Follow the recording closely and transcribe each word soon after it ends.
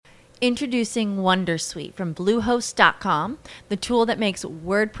Introducing Wondersuite from Bluehost.com, the tool that makes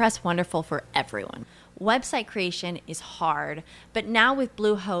WordPress wonderful for everyone. Website creation is hard, but now with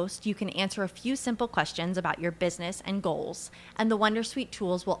Bluehost, you can answer a few simple questions about your business and goals, and the Wondersuite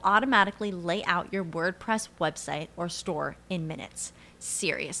tools will automatically lay out your WordPress website or store in minutes.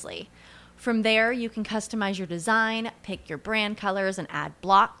 Seriously. From there, you can customize your design, pick your brand colors, and add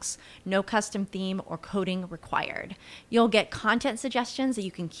blocks. No custom theme or coding required. You'll get content suggestions that you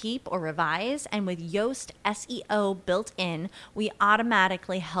can keep or revise, and with Yoast SEO built in, we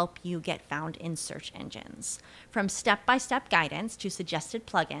automatically help you get found in search engines. From step-by-step guidance to suggested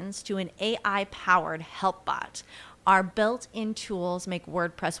plugins to an AI-powered help bot, our built-in tools make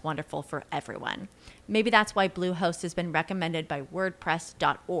WordPress wonderful for everyone. Maybe that's why Bluehost has been recommended by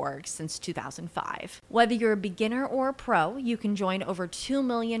WordPress.org since 2005. Whether you're a beginner or a pro, you can join over 2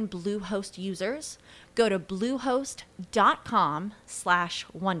 million Bluehost users. Go to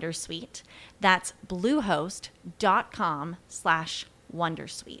bluehost.com/wondersuite. That's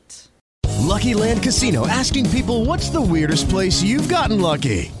bluehost.com/wondersuite. Lucky Land Casino, asking people, what's the weirdest place you've gotten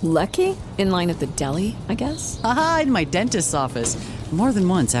lucky? Lucky? In line at the deli, I guess? Aha, in my dentist's office. More than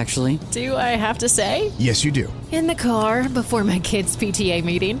once, actually. Do I have to say? Yes, you do. In the car before my kids' PTA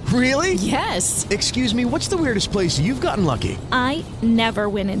meeting. Really? Yes. Excuse me, what's the weirdest place you've gotten lucky? I never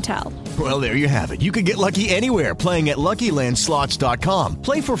win and tell. Well, there you have it. You can get lucky anywhere, playing at LuckyLandSlots.com.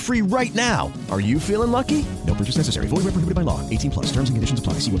 Play for free right now. Are you feeling lucky? No purchase necessary. Void where prohibited by law. 18 plus. Terms and conditions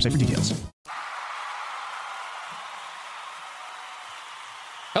apply. See website for details.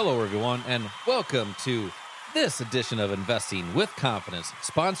 Hello, everyone, and welcome to this edition of Investing with Confidence,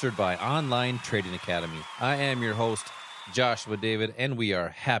 sponsored by Online Trading Academy. I am your host, Joshua David, and we are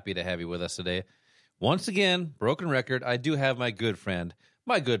happy to have you with us today. Once again, broken record, I do have my good friend,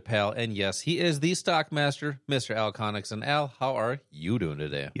 my good pal, and yes, he is the stock master, Mr. Al Connickson. Al, how are you doing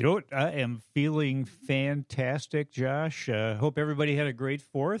today? You know what? I am feeling fantastic, Josh. Hope everybody had a great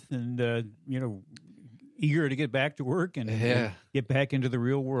 4th and, eager to get back to work and get back into the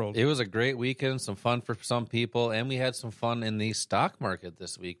real world. It was a great weekend, some fun for some people, and we had some fun in the stock market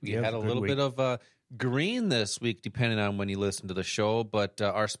this week. We had a little bit of green this week, depending on when you listen to the show, but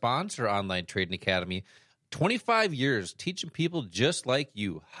our sponsor, Online Trading Academy, 25 years teaching people just like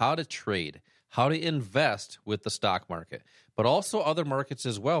you how to trade, how to invest with the stock market, but also other markets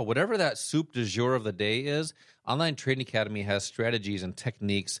as well. Whatever that soup du jour of the day is, Online Trading Academy has strategies and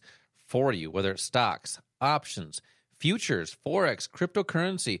techniques for you, whether it's stocks, options, futures, forex,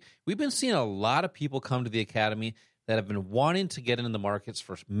 cryptocurrency. We've been seeing a lot of people come to the academy that have been wanting to get into the markets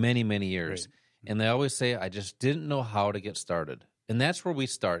for many, many years. Right. And they always say, I just didn't know how to get started. And that's where we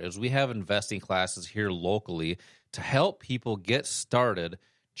start, is we have investing classes here locally to help people get started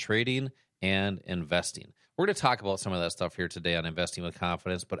trading and investing. We're going to talk about some of that stuff here today on Investing with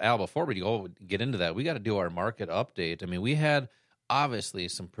Confidence. But Al, before we get into that, we got to do our market update. I mean, we had obviously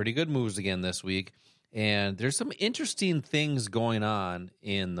some pretty good moves again this week. And there's some interesting things going on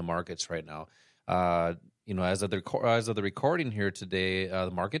in the markets right now. As of the recording here today,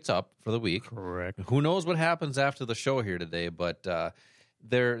 the market's up for the week. Correct. Who knows what happens after the show here today, but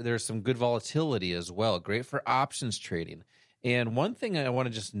there's some good volatility as well. Great for options trading. And one thing I want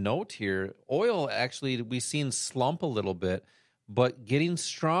to just note here, oil actually we've seen slump a little bit, but getting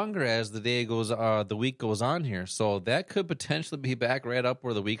stronger as the week goes on here. So that could potentially be back right up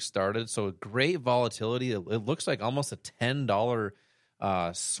where the week started. So great volatility. It looks like almost a $10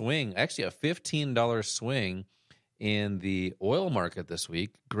 swing, actually a $15 swing in the oil market this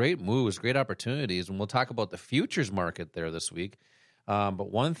week. Great moves, great opportunities. And we'll talk about the futures market there this week.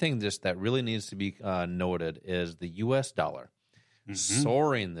 But one thing just that really needs to be noted is the U.S. dollar.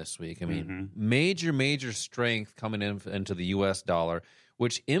 Soaring this week. I mean, major strength coming into the U.S. dollar,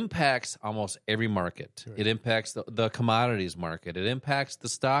 which impacts almost every market. Right. It impacts the commodities market. It impacts the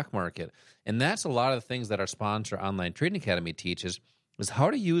stock market. And that's a lot of the things that our sponsor, Online Trading Academy, teaches, is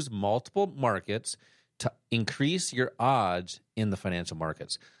how to use multiple markets to increase your odds in the financial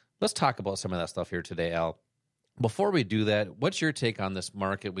markets. Let's talk about some of that stuff here today, Al. Before we do that, what's your take on this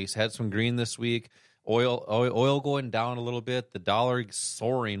market? We had some green this week. Oil going down a little bit, the dollar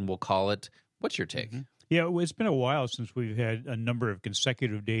soaring, we'll call it. What's your take? Yeah, it's been a while since we've had a number of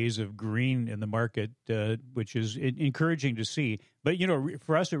consecutive days of green in the market, which is encouraging to see. But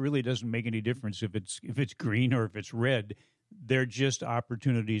for us, it really doesn't make any difference if it's green or if it's red. They're just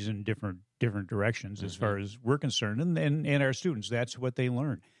opportunities in different directions as far as we're concerned, and our students. That's what they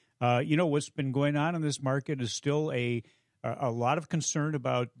learn. What's been going on in this market is still a lot of concern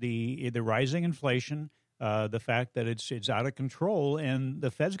about the rising inflation, the fact that it's out of control, and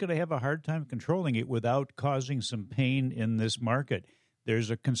the Fed's going to have a hard time controlling it without causing some pain in this market. There's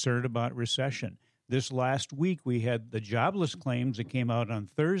a concern about recession. This last week, we had the jobless claims that came out on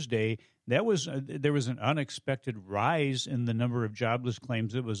Thursday. There was an unexpected rise in the number of jobless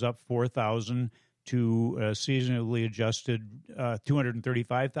claims. It was up 4,000 to seasonally adjusted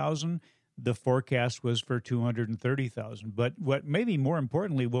 235,000. The forecast was for 230,000. But what maybe more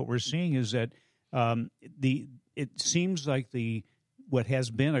importantly, what we're seeing is that it seems like what has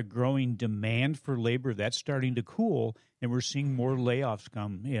been a growing demand for labor, that's starting to cool, and we're seeing more layoffs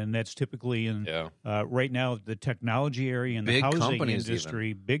come. And that's typically in right now the technology area and the housing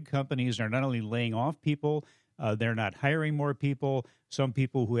industry. Big companies are not only laying off people, they're not hiring more people. Some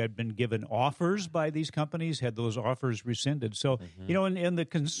people who had been given offers by these companies had those offers rescinded. So, and the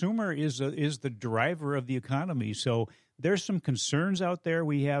consumer is the driver of the economy. So there's some concerns out there.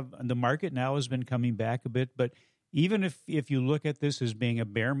 We have the market now has been coming back a bit, but even if you look at this as being a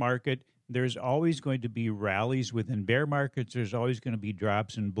bear market, there's always going to be rallies within bear markets. There's always going to be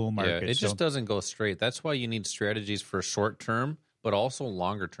drops in bull markets. Yeah, it just doesn't go straight. That's why you need strategies for short term, but also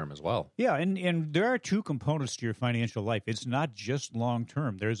longer term as well. Yeah, and there are two components to your financial life. It's not just long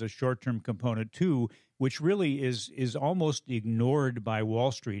term. There's a short term component too, which really is almost ignored by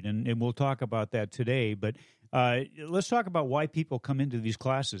Wall Street, and we'll talk about that today. But let's talk about why people come into these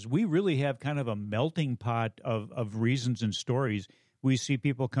classes. We really have kind of a melting pot of reasons and stories. We see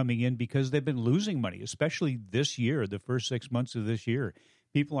people coming in because they've been losing money, especially this year, the first 6 months of this year.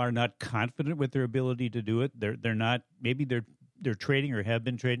 People are not confident with their ability to do it. They're not. Maybe they're trading or have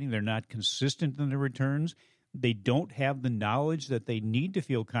been trading. They're not consistent in their returns. They don't have the knowledge that they need to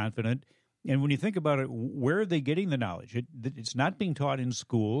feel confident. And when you think about it, where are they getting the knowledge? It's not being taught in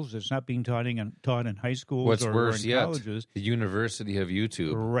schools. It's not being taught in high schools or in colleges. The University of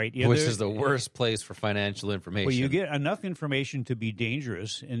YouTube, right? Yeah, which is the worst place for financial information. Well, you get enough information to be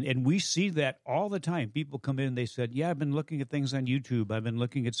dangerous, and we see that all the time. People come in, they said, "Yeah, I've been looking at things on YouTube. I've been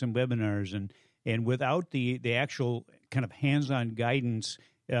looking at some webinars," and without the actual kind of hands-on guidance,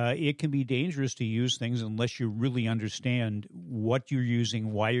 it can be dangerous to use things unless you really understand what you're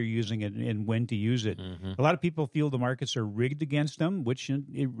using, why you're using it, and when to use it. Mm-hmm. A lot of people feel the markets are rigged against them, which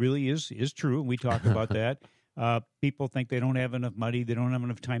it really is true, and we talk about that. People think they don't have enough money, they don't have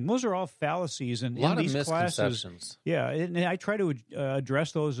enough time. Those are all fallacies. And a lot in of these misconceptions. Classes, yeah, and I try to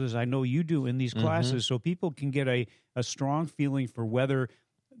address those as I know you do in these classes, so people can get a strong feeling for whether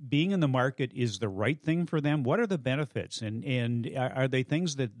being in the market is the right thing for them. What are the benefits, and are they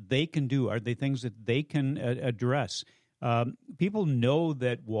things that they can do? Are they things that they can address? People know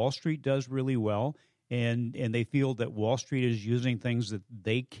that Wall Street does really well, and they feel that Wall Street is using things that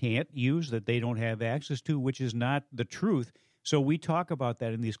they can't use, that they don't have access to, which is not the truth. So we talk about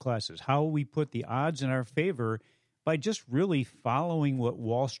that in these classes, how we put the odds in our favor by just really following what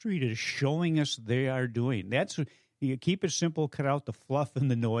Wall Street is showing us they are doing. You keep it simple, cut out the fluff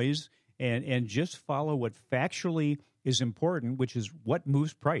and the noise, and just follow what factually is important, which is what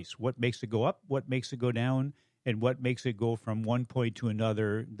moves price, what makes it go up, what makes it go down, and what makes it go from one point to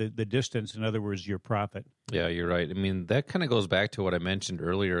another, the distance, in other words, your profit. Yeah, you're right. I mean, that kind of goes back to what I mentioned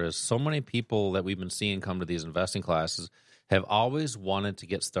earlier, is so many people that we've been seeing come to these investing classes have always wanted to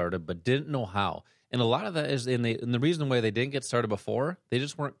get started but didn't know how. And a lot of that is, and the reason why they didn't get started before, they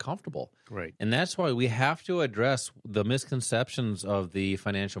just weren't comfortable. Right. And that's why we have to address the misconceptions of the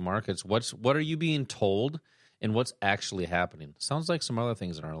financial markets. What are you being told and what's actually happening? Sounds like some other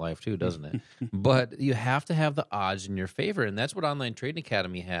things in our life too, doesn't it? But you have to have the odds in your favor. And that's what Online Trading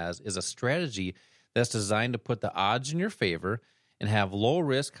Academy has, is a strategy that's designed to put the odds in your favor and have low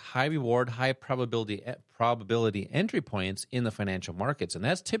risk, high reward, high probability entry points in the financial markets. And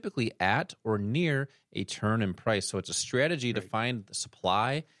that's typically at or near a turn in price. So it's a strategy to find the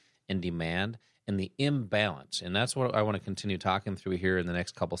supply and demand and the imbalance. And that's what I want to continue talking through here in the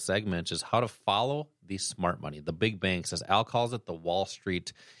next couple segments, is how to follow the smart money, the big banks, as Al calls it, the Wall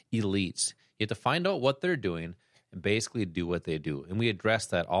Street elites. You have to find out what they're doing and basically do what they do. And we address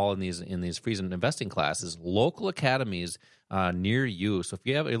that all in these free investing classes, local academies near you. So if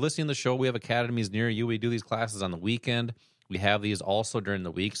you're listening to the show, we have academies near you. We do these classes on the weekend. We have these also during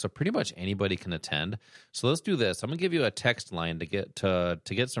the week, so pretty much anybody can attend. So let's do this. I'm going to give you a text line to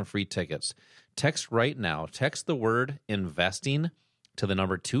get some free tickets. Text right now. Text the word investing to the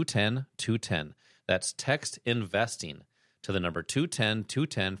number 210-210. That's text investing to the number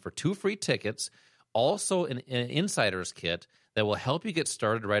 210-210 for 2 free tickets. Also an insider's kit that will help you get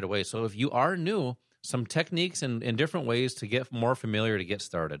started right away. So if you are new, some techniques and different ways to get more familiar to get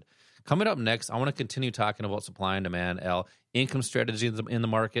started. Coming up next, I want to continue talking about supply and demand, income strategies in the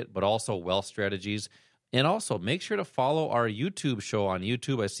market, but also wealth strategies. And also make sure to follow our YouTube show on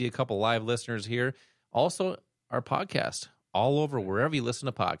YouTube. I see a couple live listeners here. Also, our podcast all over wherever you listen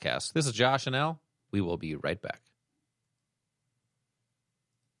to podcasts. This is Josh and Al. We will be right back.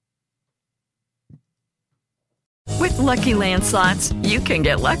 With Lucky Land Slots, you can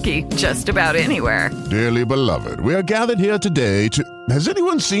get lucky just about anywhere. Dearly beloved, we are gathered here today to... Has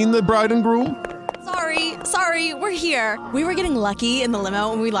anyone seen the bride and groom? Sorry, we're here. We were getting lucky in the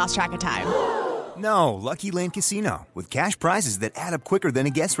limo and we lost track of time. No, Lucky Land Casino, with cash prizes that add up quicker than a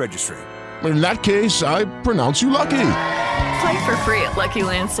guest registry. In that case, I pronounce you lucky. Play for free at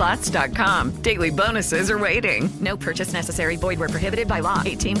LuckyLandSlots.com. Daily bonuses are waiting. No purchase necessary. Void where prohibited by law.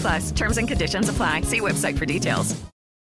 18+. Terms and conditions apply. See website for details.